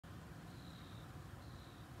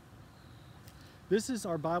This is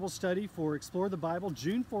our Bible study for Explore the Bible,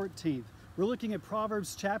 June 14th. We're looking at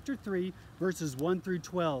Proverbs chapter 3, verses 1 through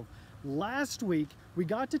 12. Last week, we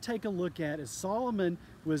got to take a look at as Solomon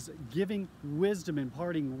was giving wisdom,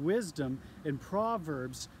 imparting wisdom in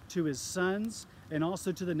Proverbs to his sons and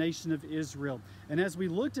also to the nation of Israel. And as we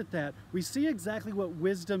looked at that, we see exactly what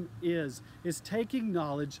wisdom is taking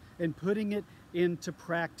knowledge and putting it into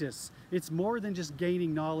practice. It's more than just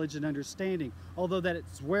gaining knowledge and understanding, although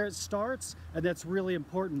that's where it starts, and that's really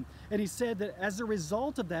important. And he said that as a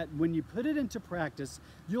result of that, when you put it into practice,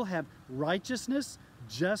 you'll have righteousness,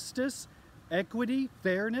 justice, equity,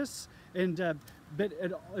 fairness, and but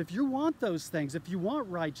if you want those things, if you want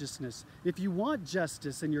righteousness, if you want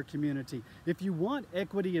justice in your community, if you want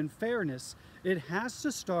equity and fairness, it has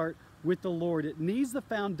to start with the Lord. It needs the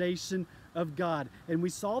foundation of God. And we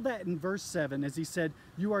saw that in verse 7 as he said,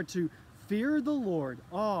 you are to fear the Lord,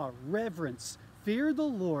 awe, reverence. Fear the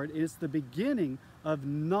Lord is the beginning of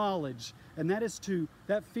knowledge. And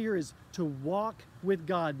that fear is to walk with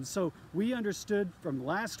God. And so we understood from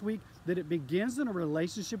last week that it begins in a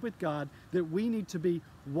relationship with God, that we need to be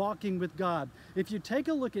walking with God. If you take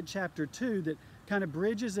a look at chapter 2, that kind of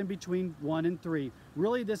bridges in between 1 and 3.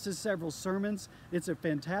 Really, this is several sermons. It's a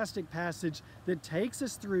fantastic passage that takes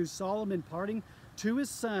us through Solomon parting to his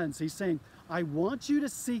sons. He's saying, I want you to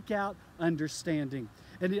seek out understanding.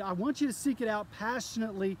 And I want you to seek it out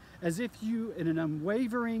passionately, as if you, in an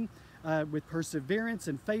unwavering, with perseverance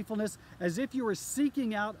and faithfulness, as if you were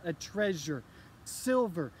seeking out a treasure,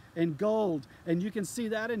 silver and gold. And you can see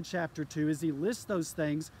that in chapter 2 as he lists those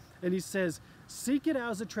things. And he says, seek it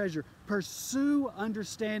out as a treasure. Pursue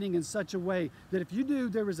understanding in such a way that if you knew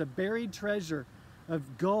there was a buried treasure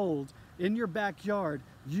of gold in your backyard,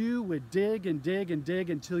 you would dig and dig and dig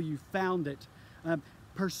until you found it.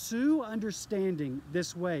 Pursue understanding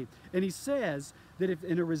this way. And he says that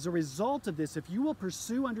as a result of this, if you will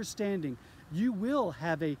pursue understanding, you will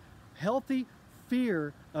have a healthy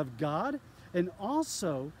fear of God, and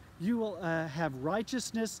also you will have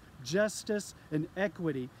righteousness, justice, and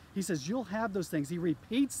equity. He says you'll have those things. He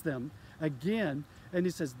repeats them again, and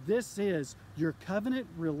he says this is your covenant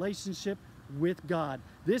relationship with God.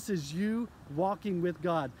 This is you walking with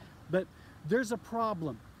God. But there's a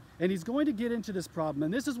problem. And he's going to get into this problem.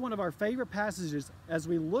 And this is one of our favorite passages as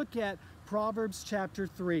we look at Proverbs chapter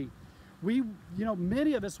 3.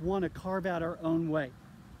 Many of us want to carve out our own way.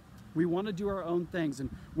 We want to do our own things.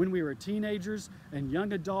 And when we were teenagers and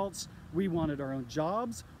young adults, we wanted our own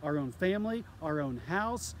jobs, our own family, our own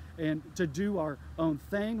house, and to do our own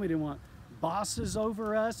thing. We didn't want bosses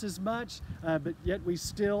over us as much, but yet we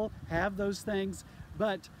still have those things.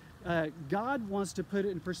 But God wants to put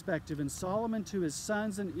it in perspective, and Solomon to his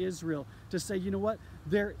sons in Israel to say, you know what?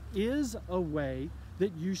 There is a way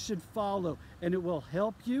that you should follow, and it will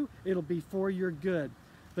help you. It'll be for your good.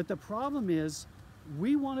 But the problem is,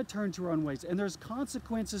 we want to turn to our own ways, and there's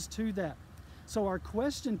consequences to that. So our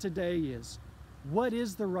question today is, what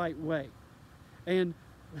is the right way? And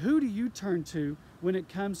who do you turn to when it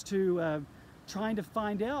comes to trying to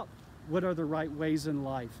find out what are the right ways in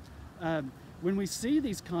life? When we see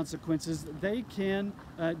these consequences, they can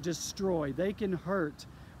destroy, they can hurt,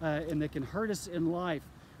 and they can hurt us in life.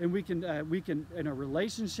 And we can in our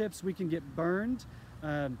relationships, we can get burned.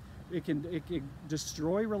 It can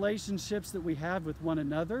destroy relationships that we have with one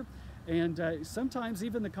another. And sometimes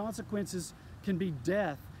even the consequences can be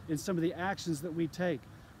death in some of the actions that we take.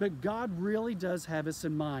 But God really does have us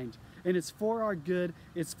in mind. And it's for our good,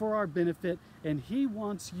 it's for our benefit, and He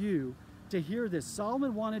wants you to hear this.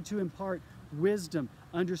 Solomon wanted to impart wisdom,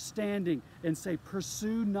 understanding, and say,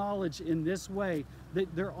 pursue knowledge in this way,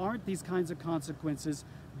 that there aren't these kinds of consequences.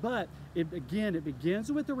 But it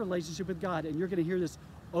begins with the relationship with God, and you're going to hear this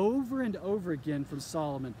over and over again from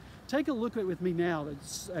Solomon. Take a look with me now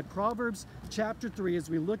at Proverbs chapter 3. As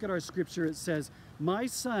we look at our scripture, it says, my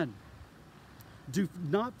son, do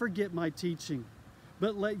not forget my teaching,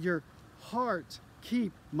 but let your heart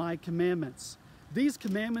keep my commandments. These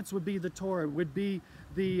commandments would be the Torah, would be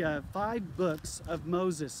the 5 books of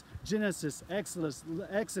Moses: Genesis, Exodus,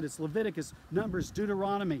 Leviticus, Numbers,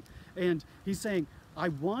 Deuteronomy. And he's saying, I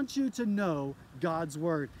want you to know God's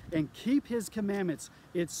word and keep His commandments.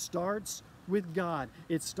 It starts with God.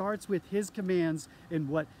 It starts with His commands and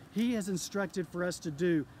what He has instructed for us to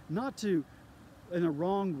do, not to, in a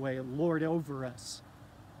wrong way, lord over us,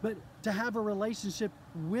 but to have a relationship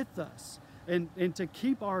with us and to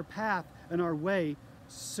keep our path and our way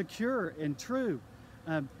secure and true.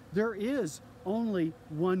 There is only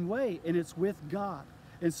one way, and it's with God.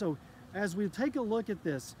 And so as we take a look at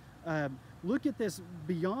this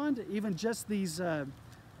beyond even just these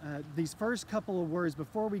these first couple of words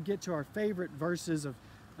before we get to our favorite verses of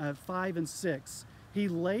 5 and 6.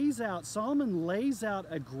 Solomon lays out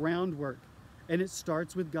a groundwork, and it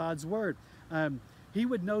starts with God's word. He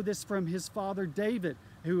would know this from his father David,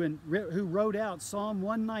 who wrote out Psalm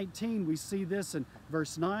 119. We see this in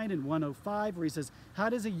verse 9 and 105, where he says, "How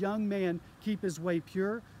does a young man keep his way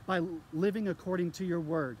pure? By living according to your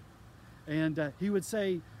word." And he would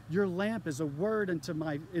say, "Your lamp is a word unto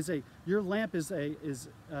my your lamp is a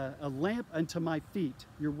lamp unto my feet.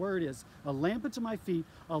 Your word is a lamp unto my feet,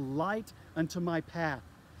 a light unto my path."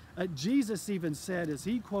 Jesus even said, as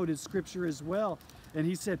he quoted scripture as well, and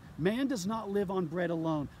he said, "Man does not live on bread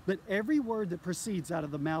alone, but every word that proceeds out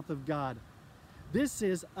of the mouth of God." This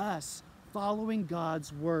is us following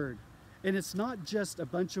God's word. And it's not just a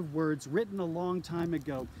bunch of words written a long time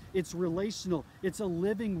ago. It's relational. It's a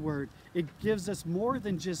living word. It gives us more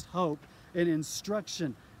than just hope and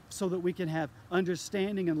instruction so that we can have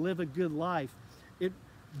understanding and live a good life.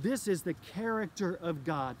 This is the character of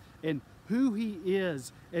God and who he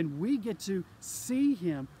is, and we get to see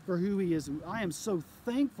him for who he is. I am so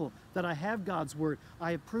thankful that I have God's word.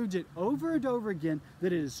 I have proved it over and over again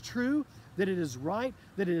that it is true, that it is right,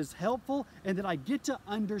 that it is helpful, and that I get to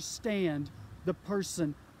understand the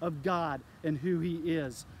person of God and who he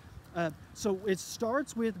is. So it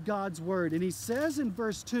starts with God's word, and he says in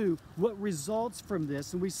verse 2 what results from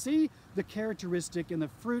this, and we see the characteristic and the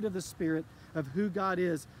fruit of the Spirit of who God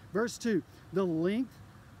is. Verse 2, "The length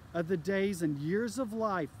of the days and years of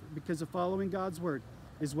life," because of following God's word,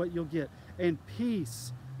 "is what you'll get. And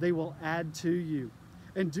peace they will add to you.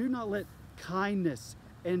 And do not let kindness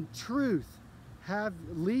and truth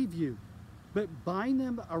leave you, but bind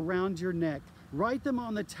them around your neck. Write them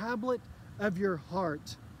on the tablet of your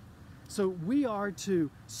heart." So we are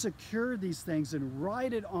to secure these things and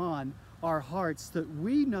write it on our hearts, that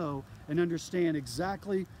we know and understand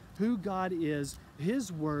exactly who God is,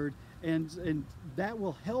 his word, and that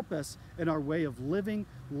will help us in our way of living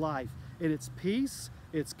life. And it's peace,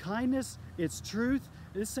 it's kindness, it's truth.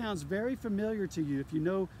 This sounds very familiar to you if you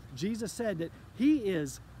know Jesus said that he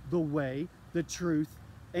is the way, the truth,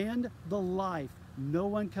 and the life. No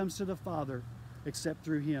one comes to the Father except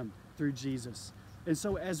through him, through Jesus. And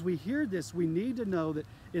so as we hear this, we need to know that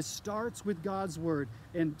it starts with God's word.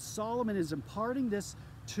 And Solomon is imparting this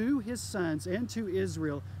to his sons and to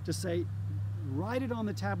Israel to say, write it on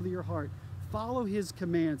the tablet of your heart. Follow his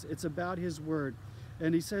commands. It's about his word.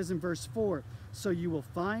 And he says in verse 4, "So you will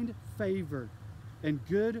find favor and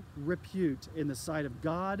good repute in the sight of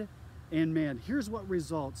God and man." Here's what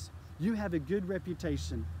results. You have a good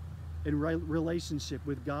reputation in relationship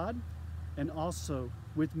with God and also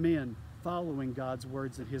with men, following God's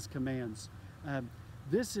words and his commands.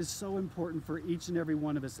 This is so important for each and every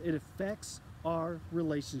one of us. It affects our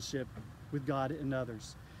relationship with God and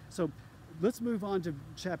others. So let's move on to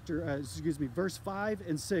verse 5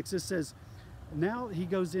 and 6. It says, now he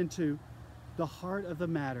goes into the heart of the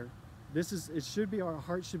matter. Our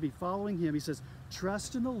heart should be following him. He says,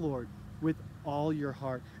 "Trust in the Lord with all your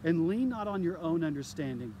heart, and lean not on your own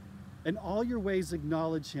understanding. In all your ways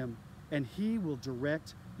acknowledge him, and he will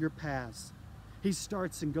direct your paths." He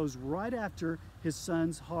starts and goes right after his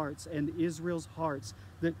sons' hearts and Israel's hearts,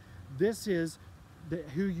 that this is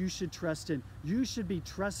who you should trust in. You should be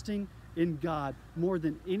trusting in God more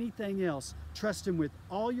than anything else. Trust him with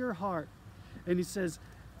all your heart. And he says,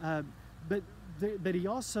 but he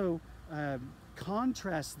also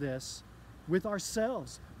contrasts this with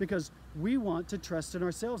ourselves, because we want to trust in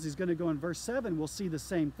ourselves. He's going to go in verse 7. We'll see the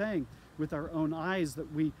same thing with our own eyes,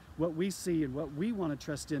 what we see and what we want to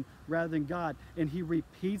trust in rather than God. And he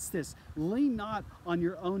repeats this: lean not on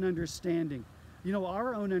your own understanding. You know,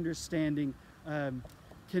 our own understanding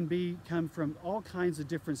can come from all kinds of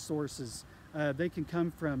different sources. They can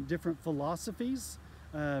come from different philosophies.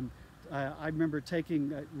 I remember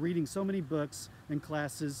reading so many books and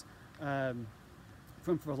classes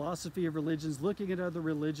from philosophy of religions, looking at other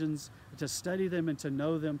religions to study them and to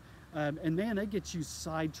know them. And man, they get you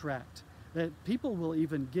sidetracked. That people will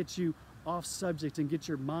even get you off subject and get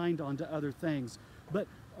your mind onto other things. But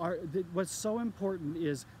what's so important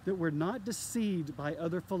is that we're not deceived by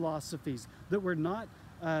other philosophies, that we're not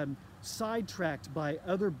sidetracked by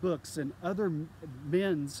other books and other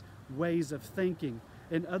men's ways of thinking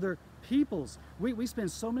and other people's. We spend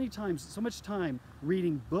so much time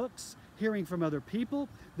reading books, hearing from other people,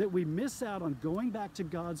 that we miss out on going back to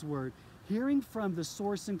God's word, hearing from the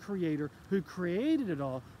source and creator who created it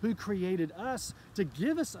all, who created us to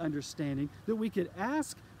give us understanding, that we could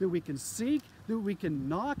ask, that we can seek, that we can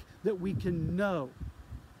knock, that we can know,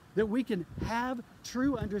 that we can have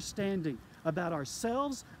true understanding about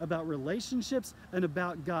ourselves, about relationships, and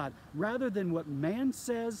about God, rather than what man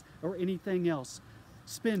says or anything else.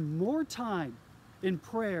 Spend more time in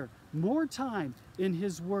prayer, more time in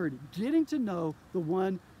His Word, getting to know the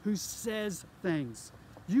one who says things.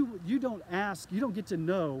 You don't get to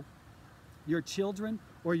know your children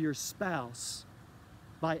or your spouse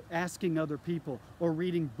by asking other people or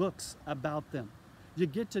reading books about them. You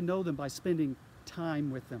get to know them by spending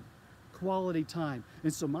time with them, quality time.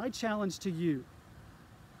 And so my challenge to you,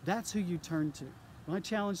 that's who you turn to. My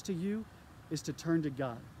challenge to you is to turn to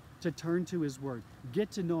God, to turn to His Word.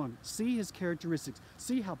 Get to know Him. See His characteristics.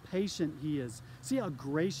 See how patient He is. See how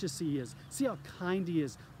gracious He is. See how kind He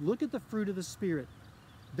is. Look at the fruit of the Spirit.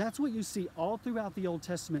 That's what you see all throughout the Old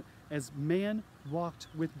Testament as man walked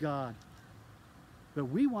with God. But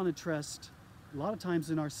we want to trust a lot of times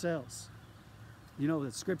in ourselves. You know,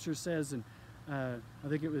 the scripture says, and I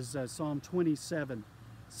think it was Psalm 27,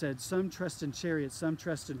 said, some trust in chariots, some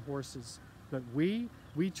trust in horses, but we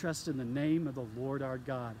trust in the name of the Lord our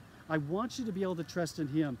God. I want you to be able to trust in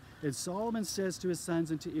Him. And Solomon says to his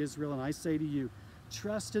sons and to Israel, and I say to you,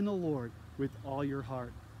 trust in the Lord with all your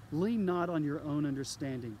heart. Lean not on your own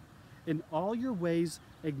understanding. In all your ways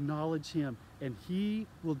acknowledge Him, and He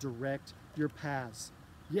will direct your paths.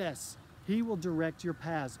 Yes, He will direct your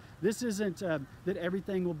paths. This isn't that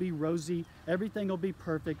everything will be rosy, everything will be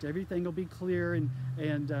perfect, everything will be clear. And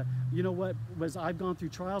you know what? As I've gone through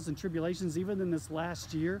trials and tribulations, even in this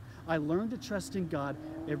last year, I learned to trust in God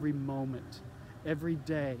every moment, every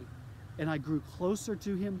day. And I grew closer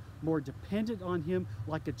to Him, more dependent on Him,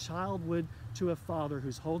 like a child would to a father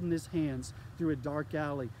who's holding his hands through a dark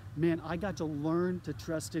alley. Man, I got to learn to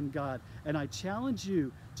trust in God. And I challenge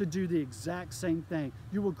you to do the exact same thing.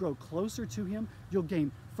 You will grow closer to Him. You'll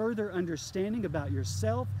gain further understanding about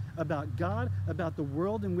yourself, about God, about the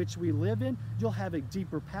world in which we live in. You'll have a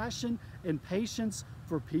deeper passion and patience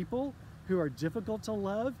for people who are difficult to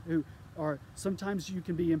love, who are sometimes you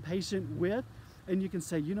can be impatient with. And you can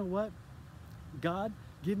say, you know what? God,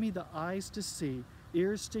 give me the eyes to see,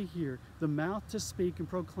 ears to hear, the mouth to speak and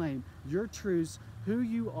proclaim your truths, who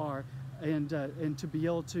you are, and to be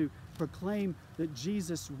able to proclaim that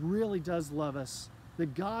Jesus really does love us,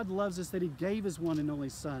 that God loves us, that He gave His one and only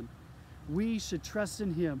Son. We should trust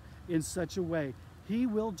in Him in such a way. He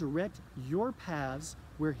will direct your paths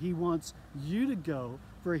where He wants you to go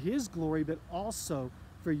for His glory, but also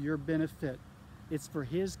for your benefit. It's for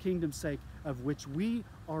His kingdom's sake, of which we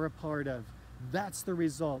are a part of. That's the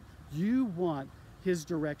result. You want His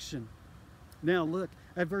direction. Now look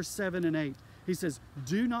at verse 7 and 8. He says,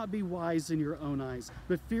 do not be wise in your own eyes,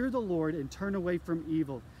 but fear the Lord and turn away from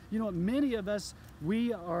evil. You know what? Many of us,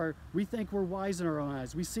 we think we're wise in our own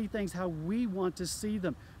eyes. We see things how we want to see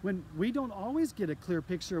them, when we don't always get a clear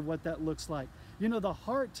picture of what that looks like. You know, the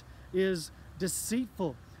heart is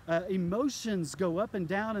deceitful. Emotions go up and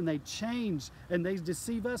down, and they change, and they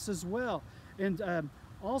deceive us as well. And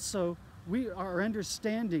also, our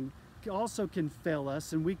understanding also can fail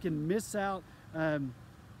us, and we can miss out in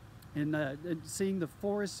seeing the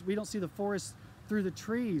forest. We don't see the forest through the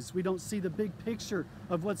trees. We don't see the big picture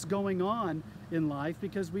of what's going on in life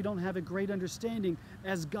because we don't have a great understanding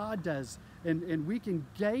as God does. And we can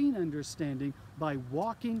gain understanding by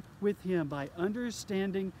walking with Him, by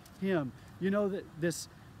understanding Him. You know that this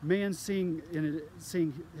man seeing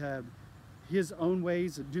his own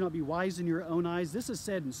ways, do not be wise in your own eyes. This is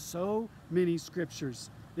said in so many scriptures.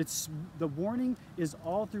 The warning is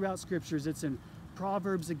all throughout scriptures. It's in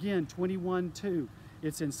Proverbs again, 21:2.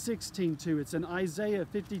 It's in 16:2. It's in Isaiah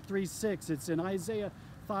 53:6. It's in Isaiah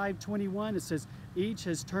 5:21. It says, each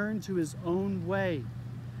has turned to his own way.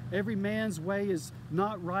 Every man's way is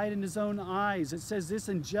not right in his own eyes. It says this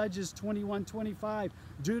in Judges 21:25,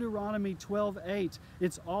 Deuteronomy 12:8.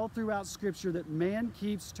 It's all throughout Scripture that man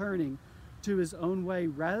keeps turning to his own way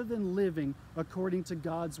rather than living according to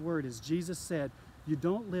God's word. As Jesus said, you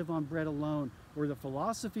don't live on bread alone or the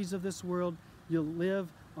philosophies of this world. You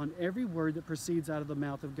live on every word that proceeds out of the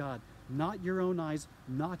mouth of God. Not your own eyes,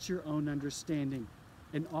 not your own understanding.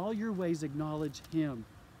 In all your ways acknowledge Him,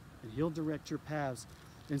 and He'll direct your paths.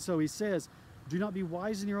 And so He says, do not be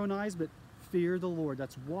wise in your own eyes, but fear the Lord.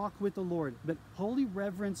 That's walk with the Lord. But holy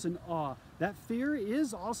reverence and awe. That fear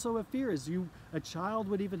is also a fear, as a child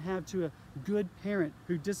would even have to a good parent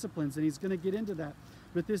who disciplines, and he's going to get into that.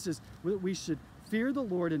 But this is, we should fear the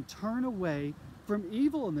Lord and turn away from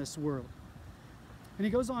evil in this world. And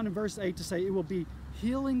he goes on in verse 8 to say, it will be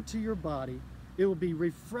healing to your body. It will be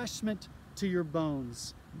refreshment to your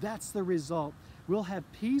bones. That's the result. We'll have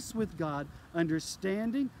peace with God,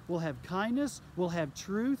 understanding, we'll have kindness, we'll have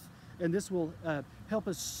truth, and this will help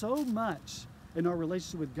us so much in our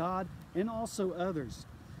relationship with God and also others.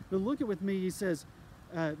 But look at with me, he says,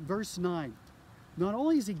 verse 9. Not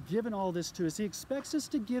only has he given all this to us, he expects us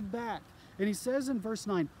to give back. And he says in verse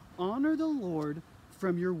 9, honor the Lord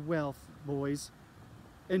from your wealth, boys,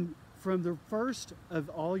 and from the first of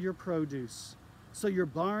all your produce. So your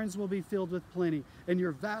barns will be filled with plenty, and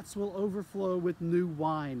your vats will overflow with new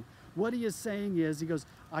wine. What he is saying is, he goes,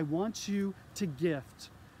 I want you to gift.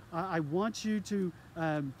 I want you to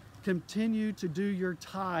continue to do your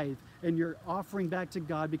tithe and your offering back to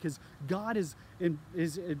God, because God is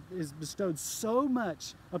bestowed so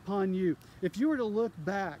much upon you. If you were to look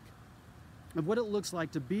back at what it looks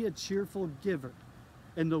like to be a cheerful giver,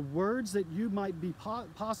 and the words that you might be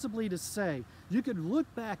possibly to say, you could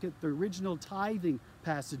look back at the original tithing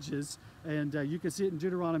passages, and you can see it in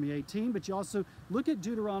Deuteronomy 18, but you also look at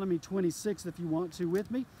Deuteronomy 26 if you want to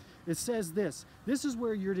with me. It says this is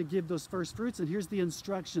where you're to give those first fruits, and here's the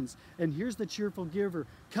instructions, and here's the cheerful giver,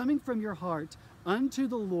 coming from your heart unto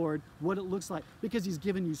the Lord, what it looks like, because he's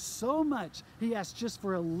given you so much. He asks just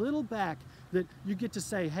for a little back, that you get to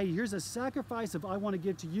say, hey, here's a sacrifice of I want to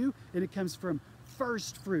give to you, and it comes from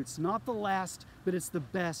first fruits, not the last, but it's the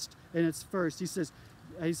best, and it's first. He says,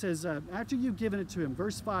 after you've given it to him,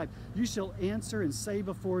 verse 5, you shall answer and say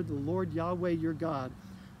before the Lord Yahweh your God,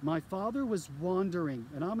 my father was wandering,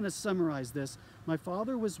 and I'm going to summarize this. My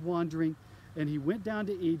father was wandering, and he went down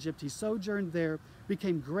to Egypt. He sojourned there,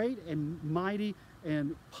 became great and mighty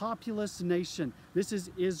and populous nation. This is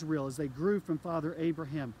Israel as they grew from Father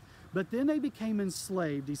Abraham. But then they became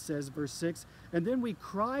enslaved, he says, verse 6, and then we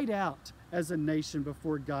cried out as a nation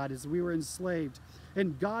before God as we were enslaved,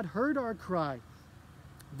 and God heard our cry.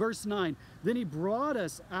 Verse 9, then he brought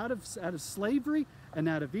us out of slavery and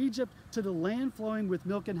out of Egypt to the land flowing with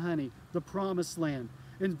milk and honey, the promised land.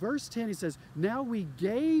 In verse 10, he says, now we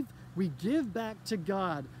give back to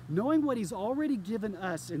God, knowing what he's already given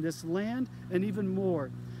us in this land and even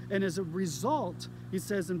more. And as a result, he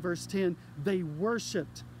says in verse 10, they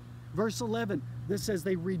worshiped. Verse 11, this says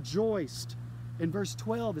they rejoiced. In verse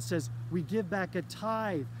 12, it says, we give back a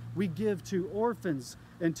tithe. We give to orphans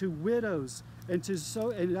and to widows and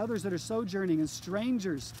and others that are sojourning and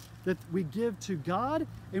strangers, that we give to God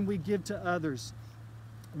and we give to others.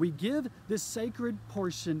 We give this sacred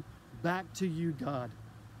portion back to you, God.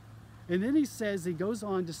 And then he goes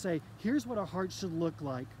on to say, here's what our hearts should look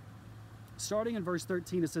like. Starting in verse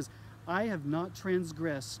 13, it says, I have not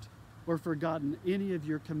transgressed or forgotten any of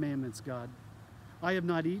your commandments, God. I have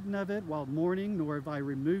not eaten of it while mourning, nor have I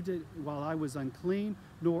removed it while I was unclean,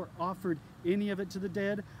 nor offered any of it to the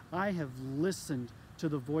dead. I have listened to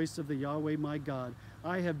the voice of the Yahweh my God.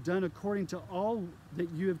 I have done according to all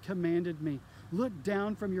that you have commanded me. Look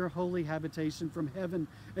down from your holy habitation from heaven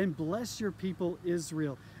and bless your people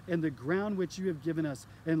Israel and the ground which you have given us,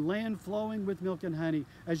 and land flowing with milk and honey,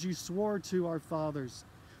 as you swore to our fathers.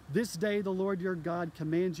 This day the Lord your God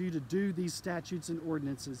commands you to do these statutes and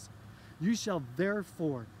ordinances. You shall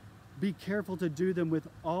therefore be careful to do them with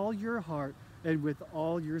all your heart and with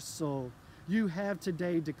all your soul. You have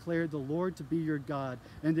today declared the Lord to be your God,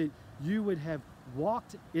 and that you would have walk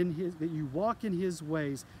in his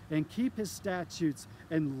ways and keep his statutes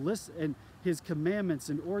and listen and his commandments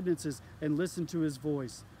and ordinances and listen to his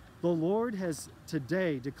voice. The Lord has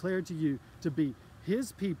today declared to you to be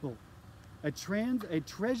his people, a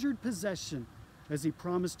treasured possession, as he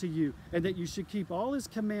promised to you, and that you should keep all his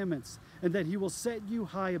commandments, and that he will set you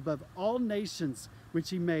high above all nations which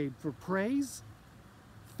he made for praise,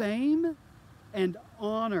 fame, and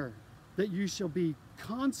honor, that you shall be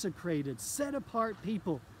consecrated, set apart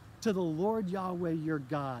people to the Lord Yahweh your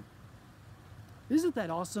God. Isn't that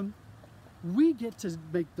awesome? We get to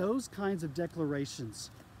make those kinds of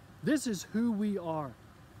declarations. This is who we are.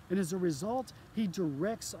 And as a result, he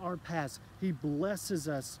directs our paths. He blesses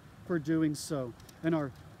us for doing so. And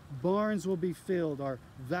our barns will be filled, our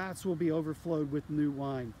vats will be overflowed with new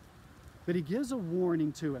wine. But he gives a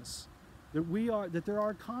warning to us that there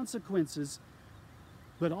are consequences,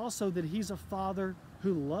 but also that he's a father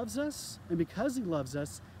who loves us, and because he loves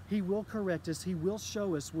us, he will correct us. He will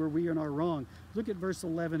show us where we are wrong. Look at verse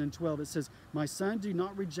 11 and 12. It says, my son, do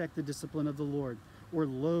not reject the discipline of the Lord, or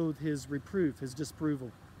loathe his reproof, his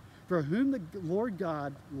disapproval. For whom the Lord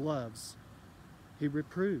God loves, he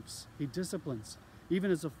reproves, he disciplines,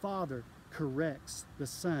 even as a father corrects the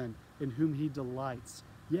son in whom he delights.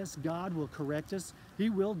 Yes, God will correct us. He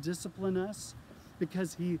will discipline us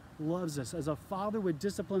because he loves us. As a father would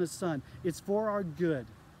discipline a son, it's for our good.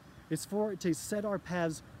 It's to set our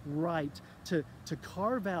paths right, to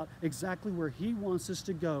carve out exactly where he wants us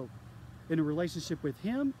to go in a relationship with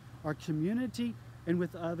him, our community, and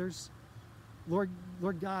with others. Lord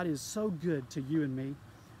God is so good to you and me.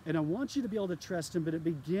 And I want you to be able to trust him, but it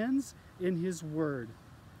begins in his word.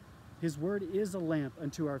 His word is a lamp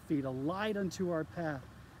unto our feet, a light unto our path.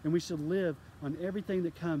 And we should live on everything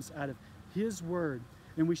that comes out of his word.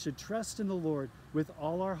 And we should trust in the Lord with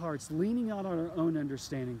all our hearts, leaning not on our own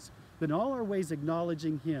understandings, but in all our ways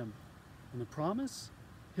acknowledging him. And the promise,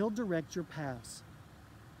 he'll direct your paths.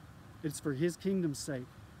 It's for his kingdom's sake.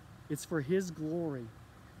 It's for his glory.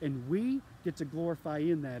 And we get to glorify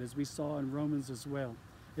in that, as we saw in Romans as well.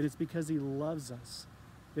 And it's because he loves us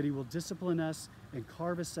that he will discipline us and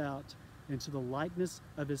carve us out into the likeness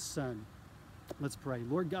of his Son. Let's pray.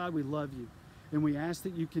 Lord God, we love you, and we ask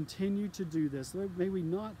that you continue to do this. Lord, may we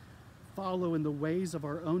not follow in the ways of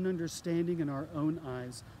our own understanding and our own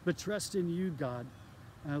eyes, but trust in you, God.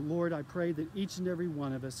 Lord, I pray that each and every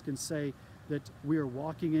one of us can say that we are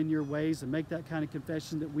walking in your ways and make that kind of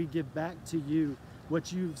confession that we give back to you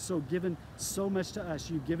what you've given so much to us.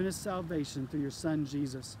 You've given us salvation through your Son,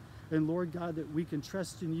 Jesus. And Lord God, that we can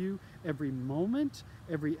trust in you every moment,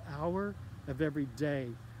 every hour of every day.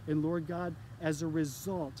 And Lord God, as a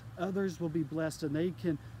result, others will be blessed and they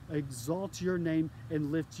can exalt your name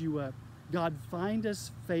and lift you up. God, find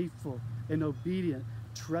us faithful and obedient,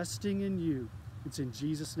 trusting in you. It's in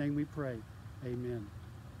Jesus' name we pray. Amen.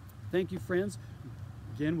 Thank you, friends.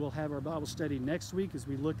 Again, we'll have our Bible study next week as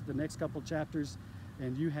we look at the next couple chapters,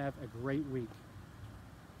 and you have a great week.